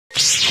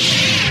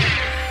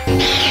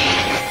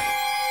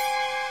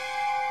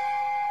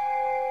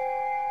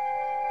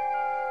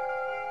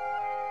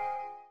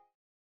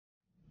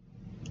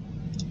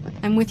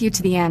I'm with you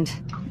to the end,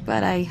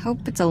 but I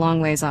hope it's a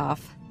long ways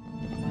off.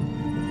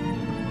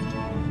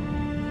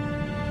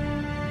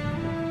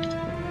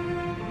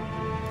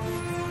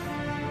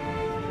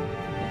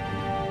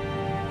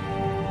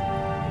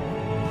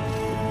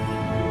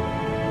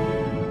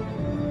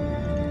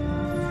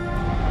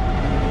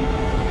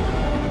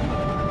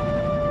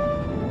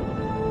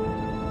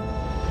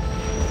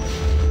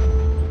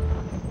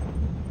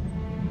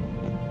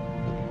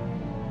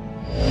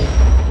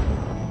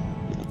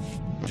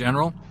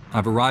 General,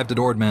 I've arrived at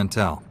Ord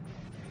Mantell.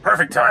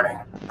 Perfect timing.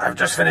 I've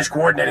just finished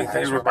coordinating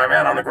things with my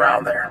man on the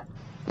ground there.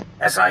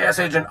 SIS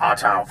Agent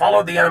Ottow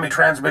followed the enemy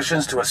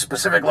transmissions to a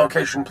specific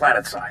location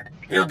planetside.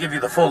 He'll give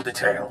you the full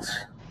details.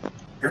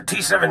 Your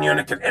T7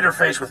 unit can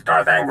interface with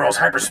Darth Angrel's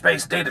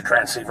hyperspace data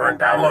transceiver and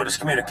download his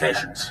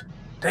communications.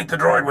 Take the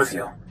droid with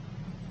you.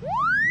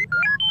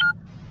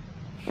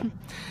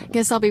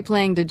 Guess I'll be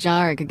playing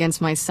Djarik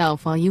against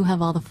myself while you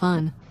have all the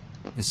fun.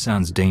 This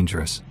sounds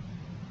dangerous.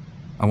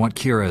 I want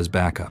Kira as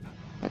backup,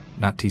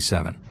 not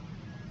T7.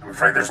 I'm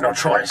afraid there's no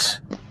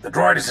choice. The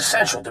droid is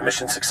essential to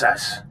mission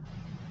success.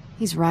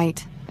 He's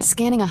right.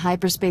 Scanning a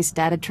hyperspace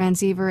data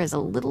transceiver is a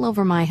little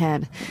over my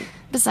head.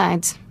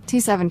 Besides,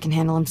 T7 can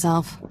handle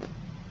himself.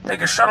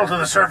 Take a shuttle to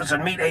the surface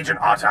and meet Agent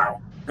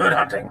Ottow. Good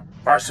hunting.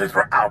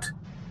 SWTOR out.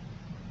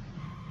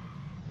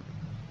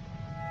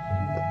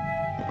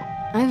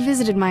 I've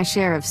visited my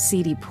share of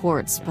seedy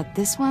ports, but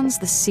this one's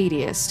the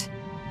seediest.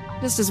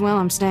 Just as well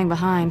I'm staying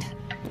behind.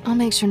 I'll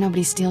make sure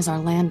nobody steals our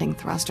landing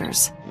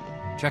thrusters.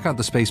 Check out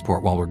the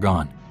spaceport while we're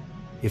gone.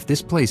 If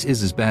this place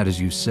is as bad as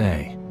you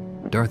say,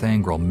 Darth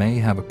Angrel may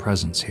have a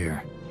presence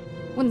here.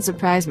 Wouldn't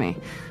surprise me.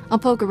 I'll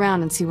poke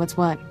around and see what's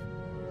what.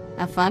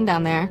 Have fun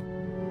down there.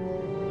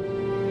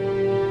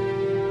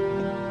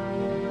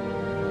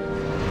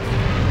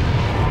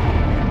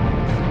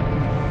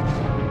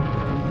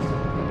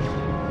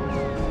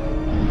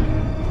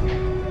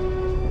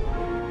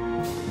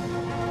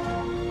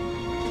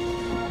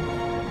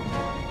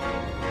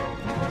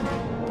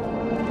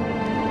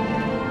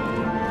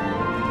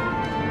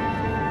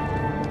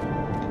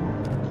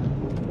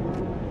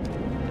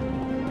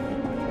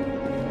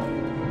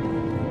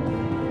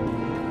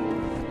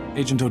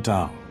 Agent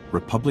Ottow,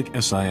 Republic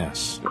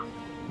SIS.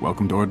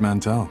 Welcome to Ord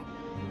Mantell.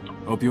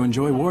 Hope you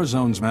enjoy war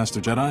zones,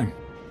 Master Jedi.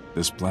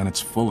 This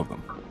planet's full of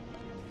them.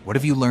 What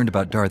have you learned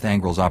about Darth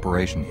Angrel's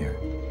operation here?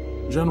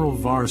 General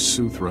Var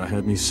Suthra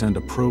had me send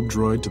a probe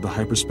droid to the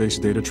hyperspace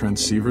data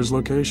transceiver's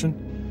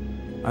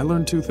location. I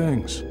learned two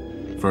things.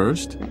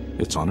 First,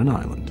 it's on an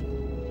island.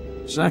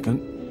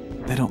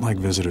 Second, they don't like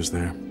visitors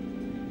there.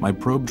 My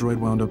probe droid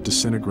wound up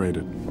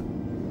disintegrated.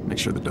 Make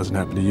sure that doesn't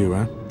happen to you,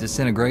 eh?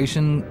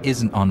 Disintegration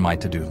isn't on my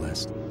to-do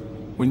list.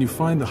 When you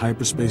find the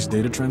hyperspace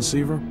data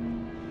transceiver,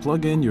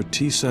 plug in your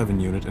T7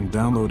 unit and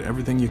download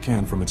everything you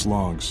can from its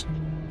logs.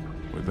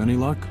 With any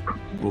luck,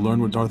 we'll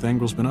learn what Darth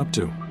Angrel's been up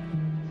to.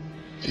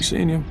 Be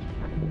seeing you.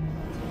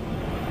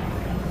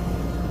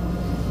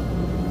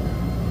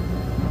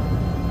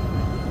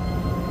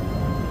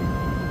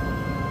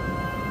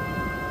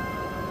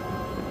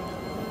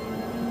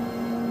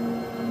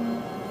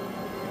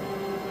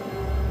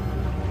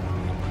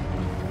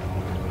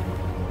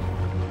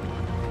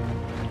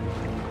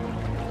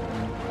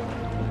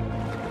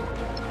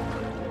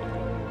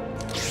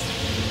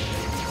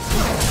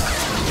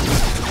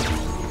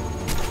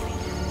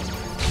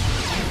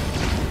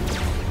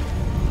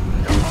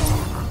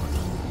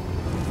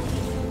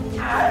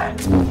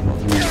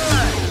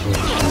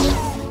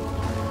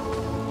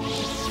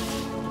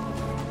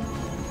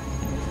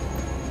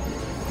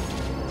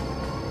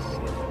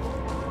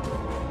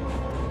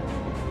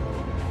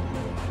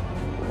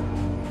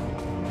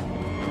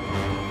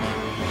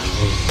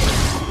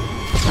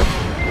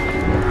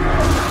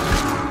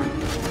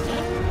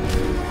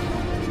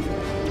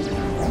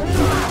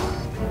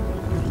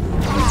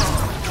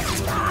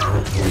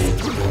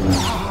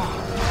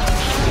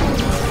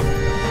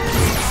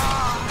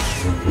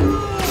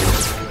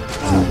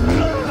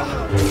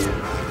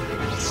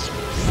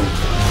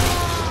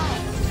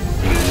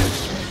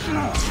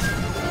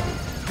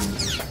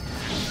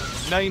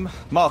 Name,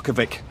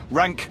 Markovic.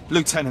 Rank,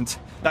 Lieutenant.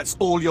 That's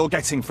all you're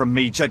getting from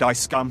me, Jedi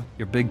scum.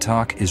 Your big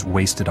talk is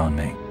wasted on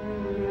me.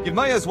 You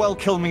may as well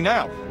kill me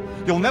now.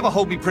 You'll never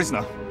hold me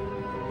prisoner.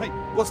 Hey,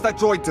 what's that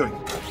droid doing?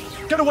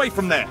 Get away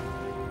from there!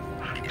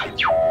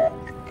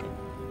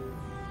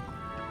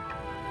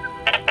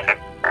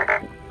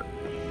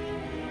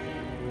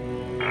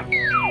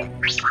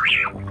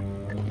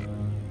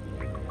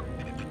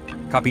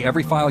 Copy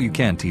every file you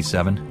can,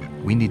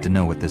 T7. We need to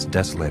know what this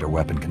desolator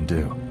weapon can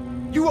do.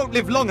 You won't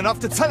live long enough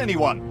to tell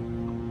anyone!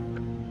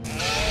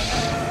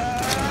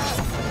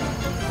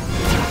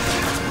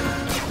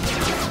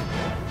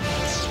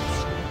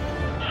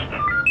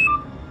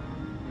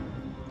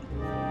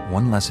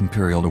 One less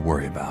Imperial to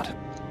worry about.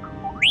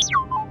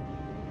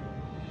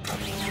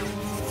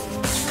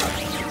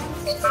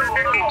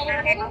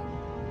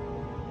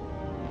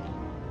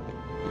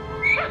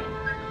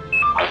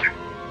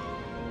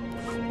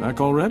 Back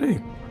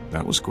already?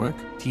 That was quick.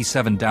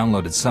 T7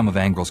 downloaded some of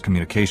Angrel's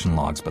communication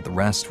logs, but the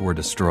rest were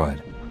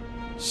destroyed.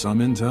 Some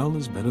intel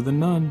is better than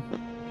none.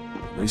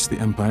 At least the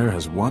Empire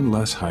has one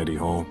less hidey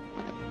hole.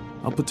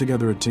 I'll put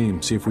together a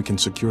team, see if we can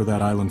secure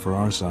that island for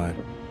our side.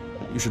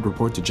 You should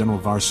report to General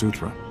Var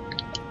Suthra.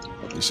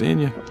 Be seeing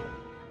you.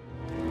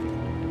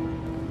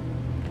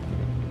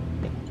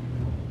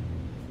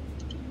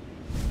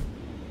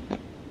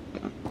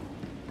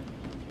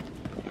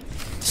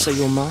 So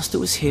your master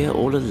was here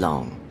all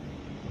along.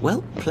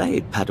 Well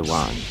played,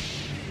 Padawan.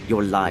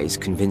 Your lies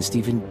convinced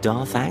even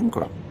Darth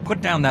Angron.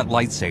 Put down that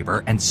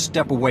lightsaber and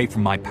step away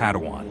from my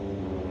Padawan.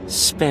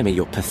 Spare me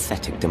your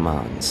pathetic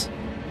demands.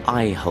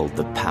 I hold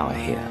the power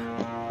here,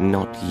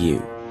 not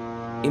you.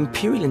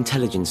 Imperial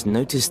intelligence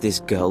noticed this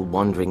girl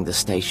wandering the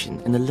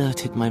station and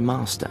alerted my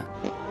master.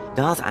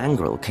 Darth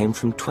Angron came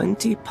from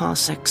 20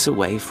 parsecs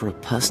away for a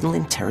personal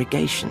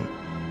interrogation.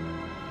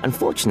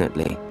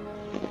 Unfortunately,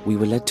 we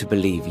were led to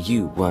believe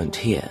you weren't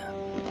here.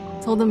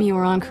 Told them you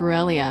were on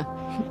Corellia.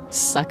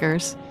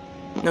 Suckers.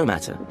 No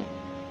matter.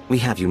 We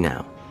have you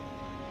now.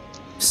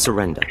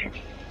 Surrender,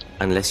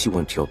 unless you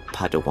want your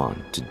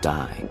Padawan to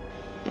die.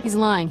 He's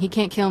lying. He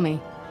can't kill me.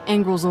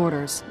 Angrel's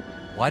orders.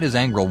 Why does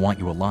Angrel want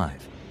you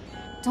alive?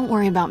 Don't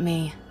worry about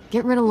me.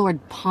 Get rid of Lord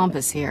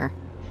Pompous here.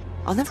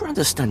 I'll never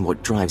understand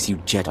what drives you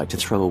Jedi to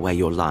throw away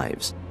your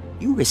lives.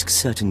 You risk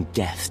certain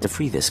death to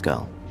free this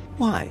girl.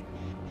 Why?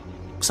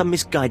 Some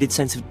misguided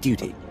sense of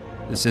duty?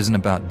 This isn't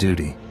about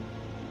duty.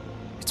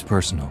 It's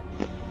personal.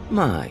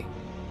 My,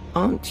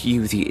 aren't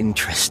you the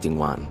interesting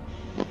one?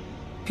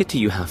 Pity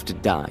you have to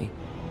die.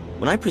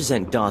 When I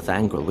present Darth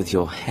Angron with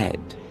your head,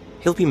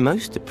 he'll be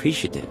most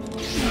appreciative.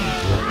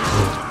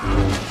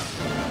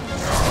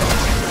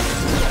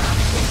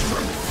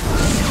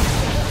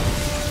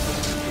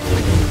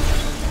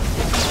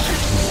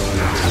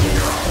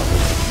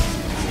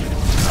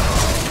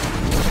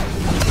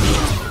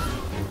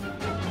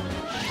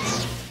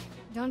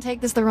 Don't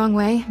take this the wrong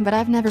way, but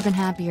I've never been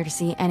happier to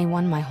see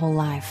anyone my whole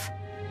life.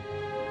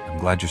 I'm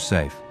glad you're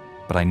safe,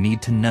 but I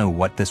need to know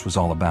what this was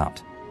all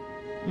about.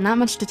 Not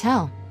much to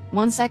tell.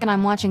 One second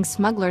I'm watching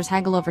smugglers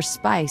haggle over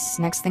spice,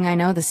 next thing I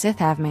know the Sith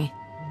have me.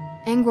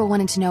 Angrel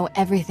wanted to know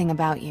everything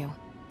about you.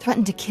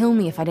 Threatened to kill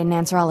me if I didn't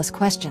answer all his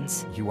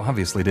questions. You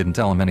obviously didn't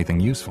tell him anything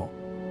useful.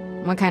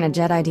 What kind of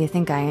Jedi do you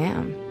think I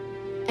am?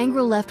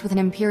 Angrel left with an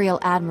Imperial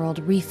Admiral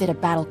to refit a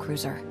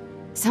battlecruiser.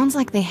 Sounds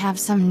like they have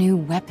some new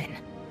weapon.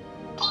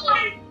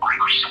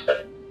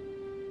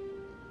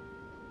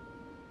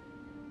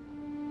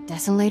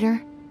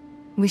 Desolator?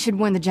 We should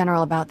warn the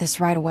General about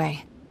this right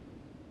away.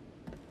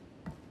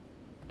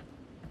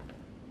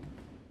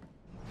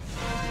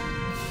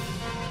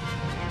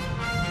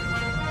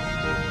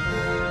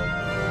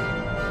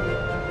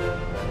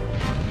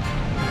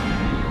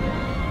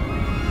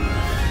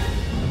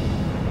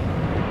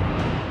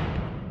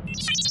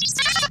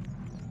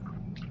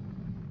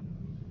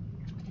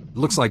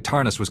 Looks like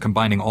Taris was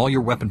combining all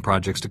your weapon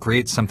projects to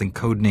create something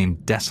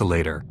codenamed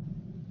Desolator.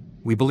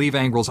 We believe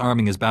Angrel's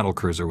arming his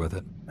battlecruiser with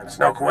it. And it's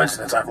no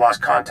coincidence I've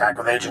lost contact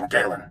with Agent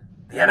Galen.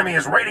 The enemy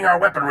is raiding our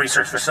weapon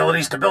research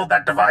facilities to build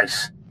that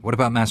device. What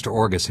about Master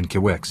Orgus and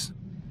Kiwix?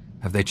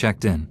 Have they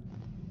checked in?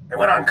 They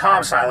went on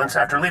comm silence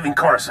after leaving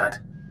Coruscant.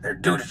 They're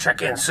due to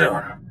check in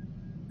soon.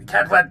 We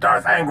can't let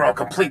Darth Angron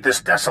complete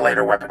this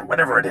Desolator weapon,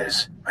 whatever it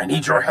is. I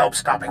need your help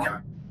stopping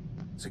him.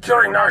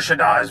 Securing Nar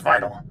Shaddaa is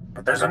vital.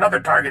 But there's another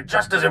target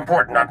just as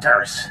important on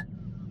Taris.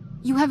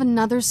 You have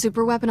another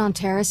superweapon on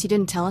Taris you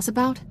didn't tell us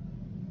about?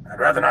 I'd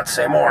rather not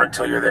say more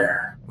until you're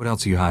there. What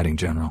else are you hiding,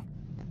 General?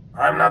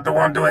 I'm not the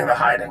one doing the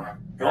hiding.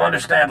 You'll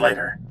understand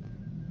later.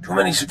 Too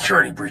many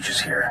security breaches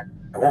here.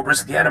 I won't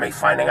risk the enemy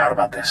finding out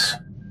about this.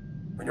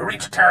 When you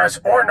reach Taris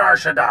or Nar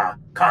Shaddaa,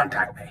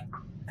 contact me.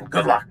 And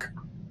good luck.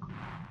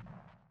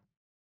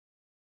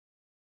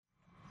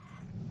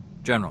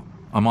 General,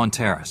 I'm on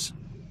Taris.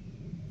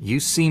 You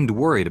seemed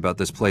worried about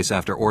this place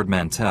after Ord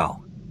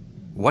Mantell.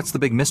 What's the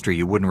big mystery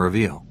you wouldn't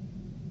reveal?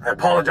 I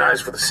apologize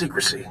for the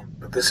secrecy,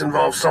 but this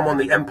involves someone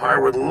the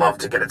Empire would love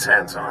to get its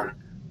hands on.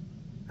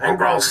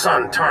 Angral's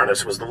son,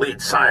 Taris, was the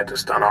lead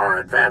scientist on our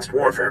advanced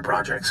warfare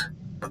projects.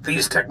 But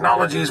these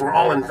technologies were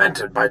all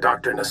invented by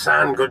Dr.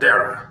 Nassan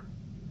Godera.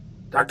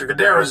 Dr.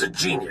 Godera is a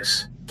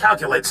genius.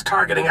 Calculates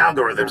targeting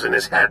algorithms in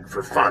his head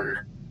for fun.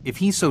 If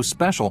he's so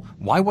special,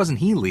 why wasn't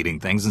he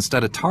leading things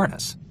instead of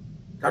Taris?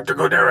 Dr.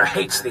 Godera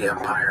hates the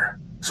Empire.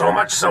 So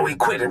much so he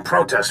quit in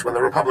protest when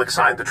the Republic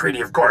signed the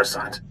Treaty of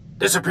Coruscant.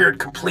 Disappeared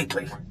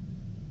completely.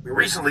 We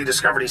recently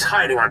discovered he's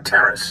hiding on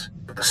Taris,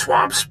 but the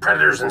swamps,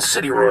 predators, and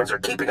city ruins are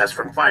keeping us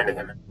from finding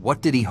him.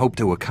 What did he hope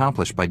to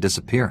accomplish by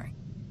disappearing?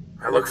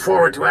 I look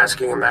forward to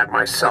asking him that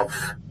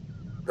myself.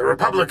 The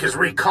Republic is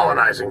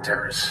recolonizing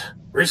Taris.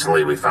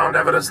 Recently we found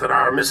evidence that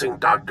our missing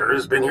doctor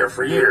has been here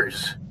for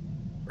years.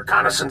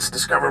 Reconnaissance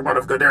discovered one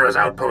of Godera's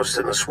outposts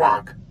in the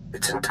swamp.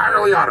 It's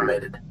entirely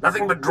automated.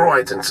 Nothing but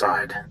droids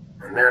inside.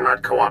 And they're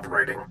not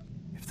cooperating.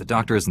 If the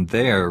doctor isn't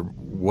there,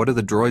 what do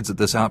the droids at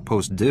this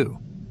outpost do?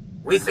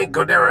 We think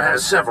Godera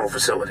has several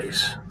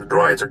facilities. The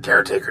droids are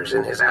caretakers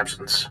in his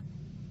absence.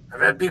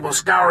 I've had people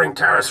scouring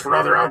Taris for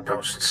other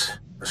outposts.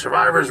 The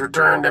survivors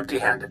returned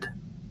empty-handed.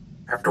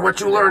 After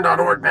what you learned on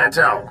Ord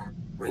Mantell,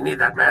 We need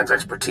that man's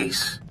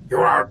expertise.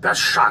 You're our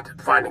best shot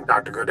at finding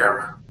Dr.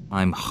 Guerrera.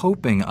 I'm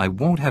hoping I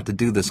won't have to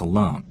do this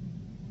alone.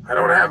 I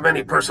don't have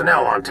many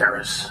personnel on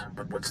Taris,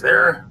 but what's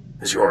there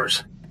is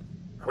yours.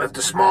 I left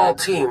a small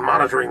team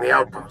monitoring the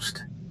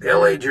outpost.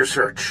 They'll aid your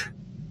search.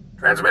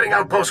 Transmitting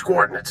outpost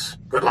coordinates.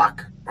 Good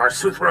luck.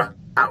 Suthra,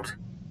 out.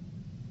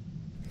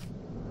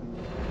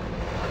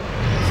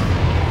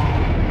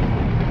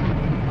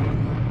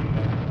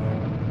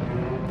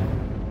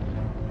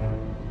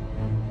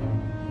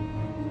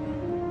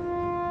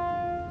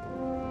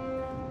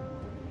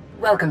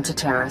 Welcome to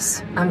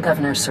Taris. I'm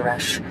Governor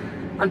Suresh.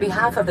 On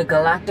behalf of the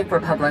Galactic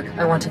Republic,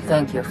 I want to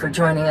thank you for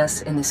joining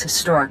us in this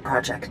historic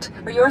project.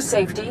 For your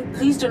safety,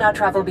 please do not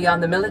travel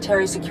beyond the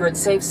military-secured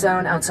safe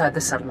zone outside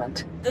the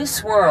settlement.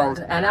 This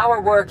world and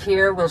our work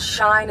here will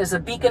shine as a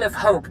beacon of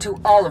hope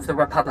to all of the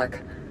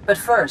Republic. But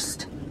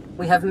first,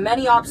 we have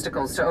many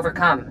obstacles to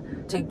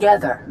overcome.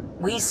 Together,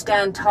 we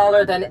stand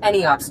taller than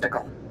any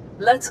obstacle.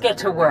 Let's get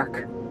to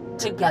work.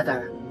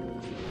 Together.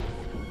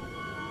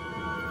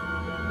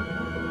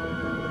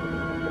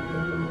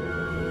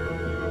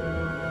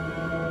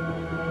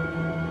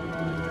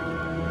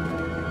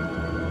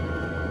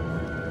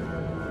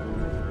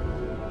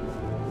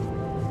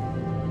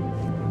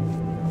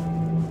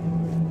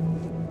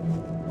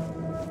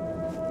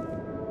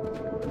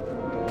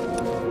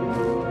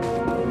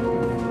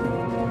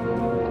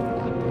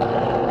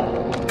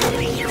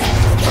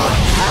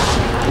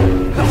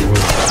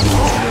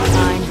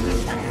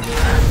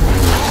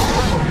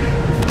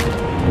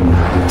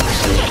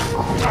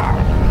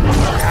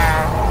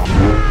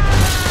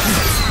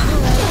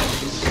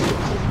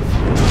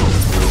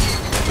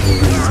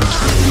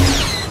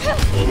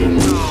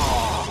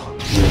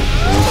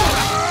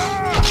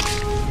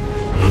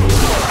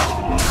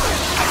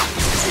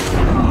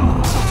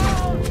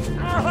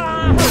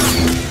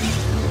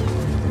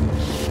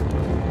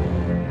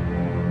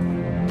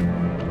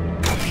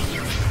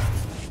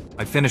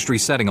 Finished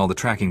resetting all the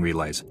tracking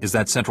relays. Is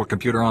that central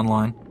computer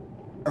online?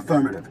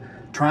 Affirmative.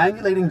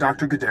 Triangulating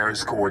Dr.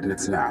 Guerrera's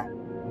coordinates now.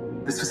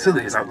 This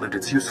facility has outlived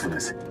its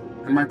usefulness,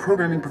 and my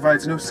programming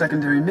provides no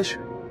secondary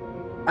mission.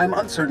 I am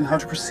uncertain how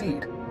to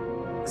proceed.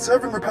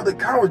 Serving Republic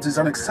cowards is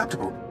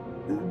unacceptable,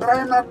 but I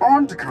am not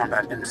armed to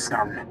combat imp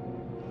scum.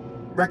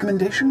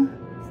 Recommendation?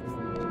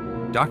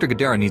 Dr.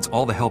 Guerrera needs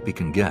all the help he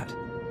can get.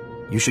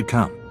 You should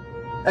come.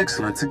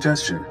 Excellent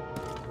suggestion.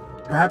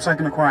 Perhaps I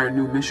can acquire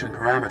new mission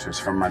parameters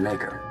from my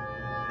maker.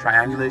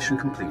 Triangulation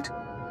complete.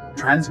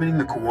 Transmitting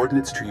the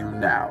coordinates to you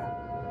now.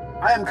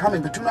 I am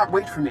coming, but do not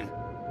wait for me.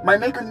 My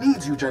maker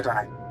needs you,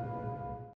 Jedi.